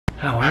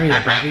How are you,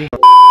 baby?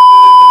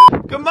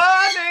 Good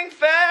morning,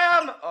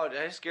 fam! Oh,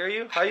 did I scare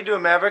you? How you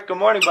doing, Maverick? Good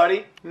morning,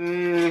 buddy.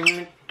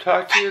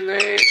 Talk to you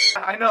later.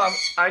 I know,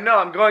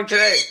 I'm going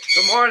today.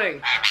 Good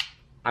morning.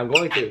 I'm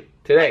going to,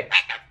 today.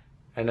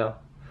 I know.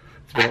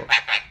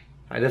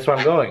 That's where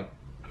I'm going.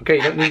 Okay,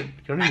 you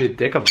don't need a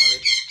dick about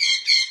it.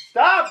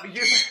 Stop!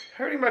 You're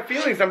hurting my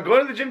feelings. I'm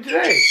going to the gym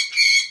today.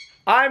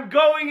 I'm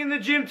going in the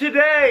gym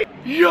today.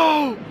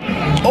 Yo!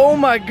 Oh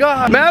my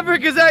God.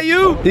 Maverick, is that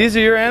you? These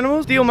are your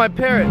animals? Steal my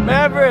parrot.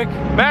 Maverick!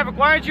 Maverick,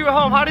 why aren't you at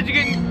home? How did you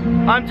get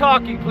in? I'm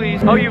talking,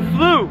 please. Oh, you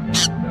flew.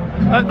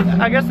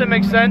 I guess that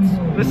makes sense.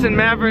 Listen,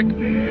 Maverick,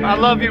 I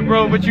love you,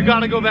 bro, but you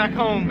gotta go back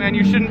home, and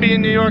you shouldn't be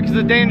in New York. It's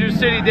a dangerous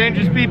city,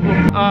 dangerous people.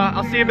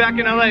 I'll see you back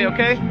in LA,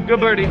 okay?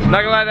 Good birdie.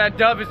 Not gonna lie, that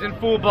dove is in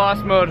full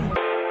boss mode. Can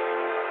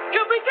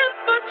we get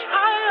much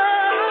higher?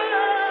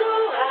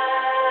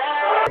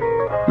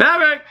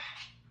 Maverick!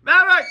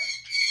 Maverick!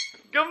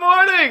 Good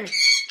morning!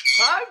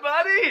 Hi,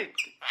 buddy!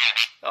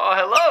 Oh,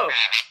 hello.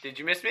 Did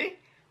you miss me?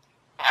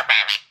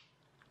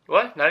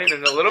 What? Not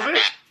even a little bit?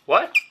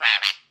 What?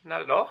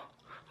 Not at all?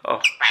 Oh,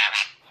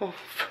 well,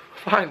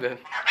 fine then.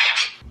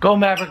 Go,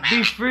 Maverick,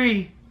 be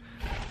free.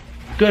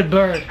 Good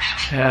bird.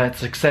 Yeah,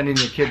 it's like sending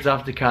your kids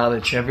off to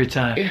college every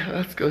time. Yeah,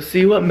 let's go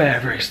see what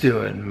Maverick's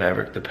doing.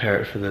 Maverick the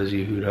parrot, for those of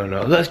you who don't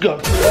know. Let's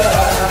go.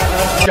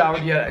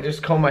 Showered yet, I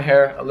just combed my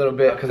hair a little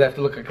bit because I have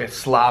to look like a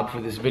slob for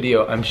this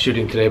video I'm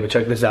shooting today, but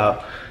check this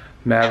out.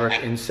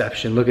 Maverick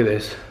Inception, look at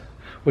this.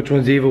 Which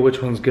one's evil,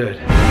 which one's good?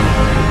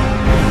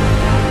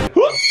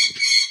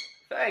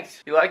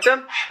 Thanks, you like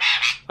them?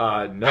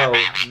 No,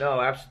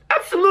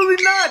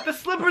 absolutely not. The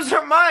slippers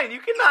are mine. You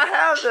cannot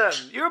have them.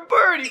 You're a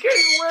bird. You can't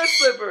even wear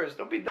slippers.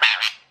 Don't be dumb.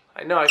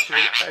 I know. I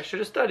should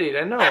have studied.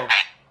 I know.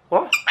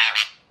 What?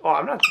 Oh,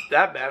 I'm not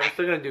that bad. I'm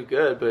still gonna do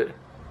good, but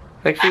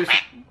thanks for.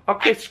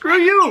 Okay,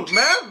 screw you,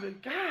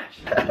 Maverick.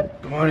 Gosh.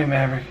 Good morning,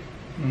 Maverick.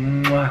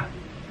 Mwah.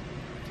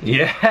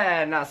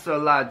 Yeah, not so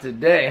loud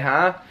today,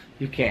 huh?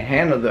 You can't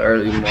handle the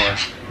early morning.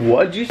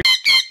 What'd you?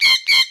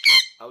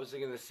 I was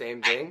thinking the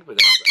same thing, but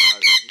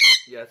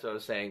yeah, that's what I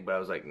was saying, but I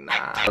was like,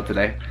 nah.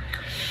 Today,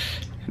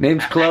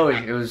 name's Chloe.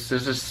 It was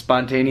just a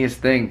spontaneous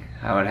thing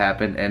how it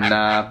happened, and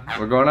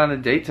we're going on a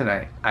date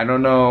tonight. I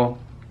don't know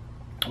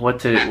what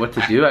to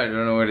do. I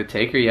don't know where to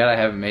take her yet. I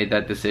haven't made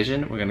that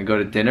decision. We're gonna go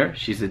to dinner.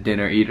 She's a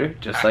dinner eater,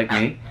 just like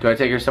me. Do I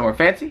take her somewhere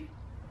fancy?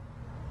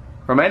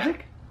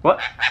 Romantic? What?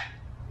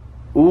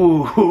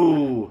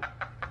 Ooh,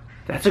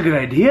 that's a good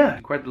idea.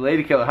 Quite the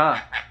lady killer, huh?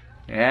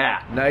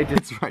 Yeah, night.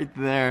 It's right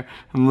there.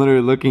 I'm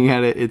literally looking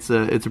at it. It's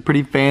a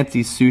pretty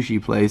fancy sushi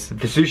place. If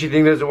the sushi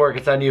thing doesn't work,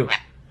 it's on you.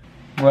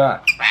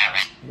 What?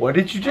 What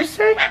did you just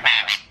say?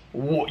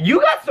 You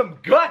got some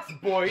guts,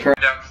 boy.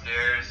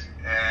 Downstairs,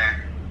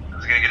 and I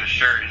was gonna get a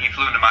shirt, and he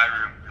flew into my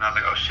room, and I was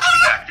like, oh shit, he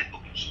backed it.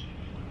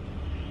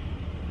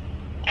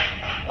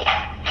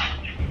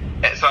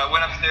 And so I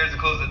went upstairs to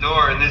close the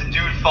door, and this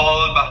dude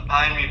followed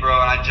behind me, bro,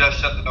 and I just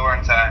shut the door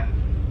in time.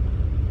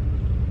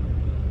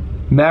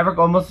 Maverick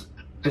almost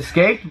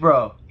escaped,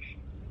 bro.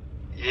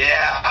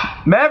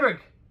 Yeah.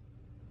 Maverick,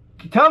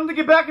 tell him to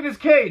get back in his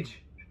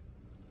cage.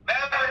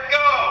 Maverick,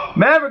 go!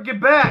 Maverick, get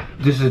back.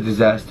 This is a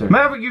disaster.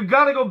 Maverick, you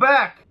gotta go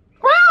back.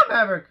 Squirrel,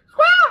 Maverick.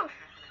 Squirrel.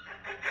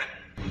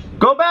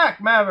 Go back,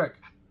 Maverick.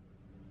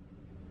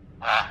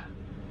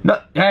 No,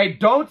 hey,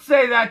 don't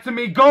say that to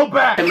me. Go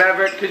back. Hey,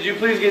 Maverick, could you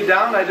please get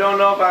down? I don't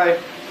know if I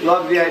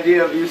love the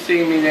idea of you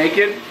seeing me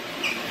naked.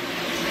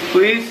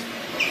 Please?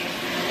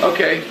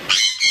 Okay.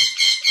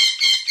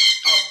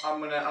 I'm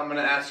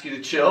gonna ask you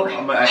to chill.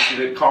 I'm gonna ask you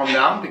to calm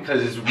down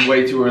because it's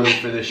way too early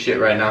for this shit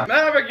right now.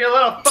 Maverick, you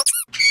little f.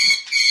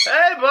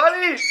 Hey,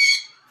 buddy.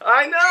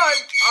 I know.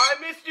 I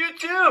missed you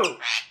too.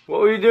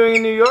 What were you doing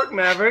in New York,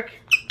 Maverick?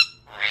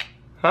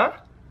 Huh?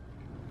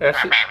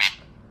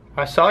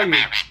 I saw you.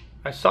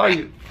 I saw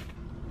you.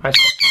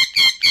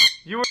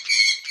 You were.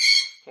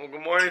 Well,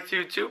 good morning to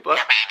you too, bud.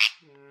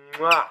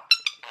 Mwah.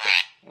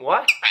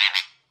 What?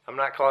 I'm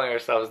not calling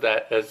ourselves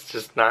that. That's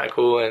just not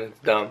cool and it's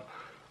dumb.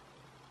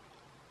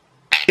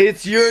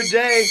 It's your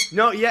day.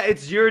 No, yeah,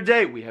 it's your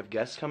day. We have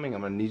guests coming.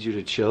 I'm gonna need you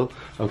to chill.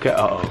 Okay.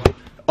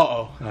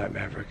 All right,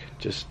 Maverick.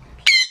 Just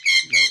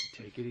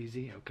take it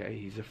easy. Okay.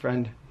 He's a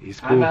friend. He's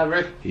cool. Hi,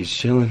 Maverick. He's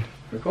chilling.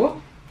 You're cool.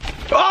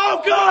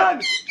 Oh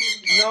God!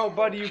 No,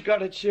 buddy, you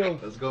gotta chill.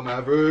 Let's go,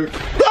 Maverick.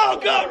 Oh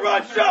God,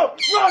 run, show,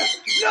 run,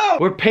 no!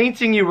 We're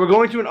painting you. We're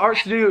going to an art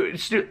studio.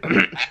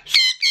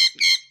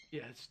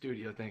 Yeah,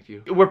 studio, thank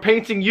you. We're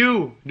painting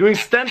you, doing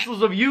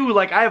stencils of you.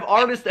 Like I have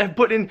artists that have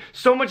put in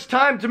so much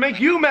time to make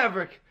you,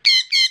 Maverick.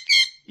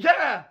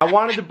 Yeah! I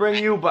wanted to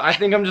bring you, but I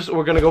think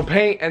we're gonna go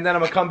paint and then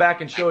I'm gonna come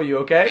back and show you,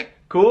 okay?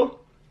 Cool?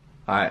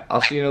 Alright,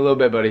 I'll see you in a little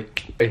bit, buddy.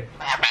 Hey.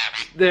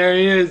 There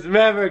he is,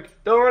 Maverick.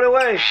 Don't run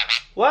away.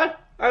 What?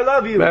 I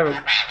love you.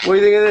 Maverick, what do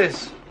you think of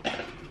this?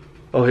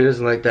 Oh, he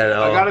doesn't like that at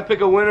all. I gotta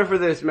pick a winner for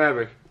this,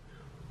 Maverick.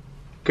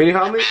 Can you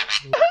help me?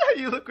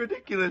 You look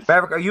ridiculous.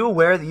 Maverick, are you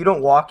aware that you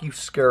don't walk, you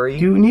scurry?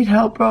 Do you need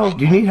help, bro?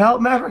 Do you need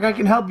help, Maverick? I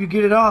can help you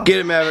get it off. Get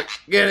it, Maverick.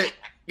 Get it.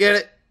 Get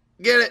it.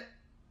 Get it.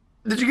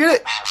 Did you get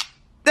it?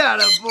 That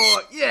a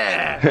boy,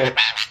 yeah.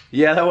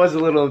 Yeah, that was a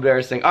little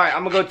embarrassing. All right,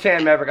 I'm gonna go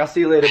tan, Maverick. I'll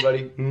see you later,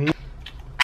 buddy.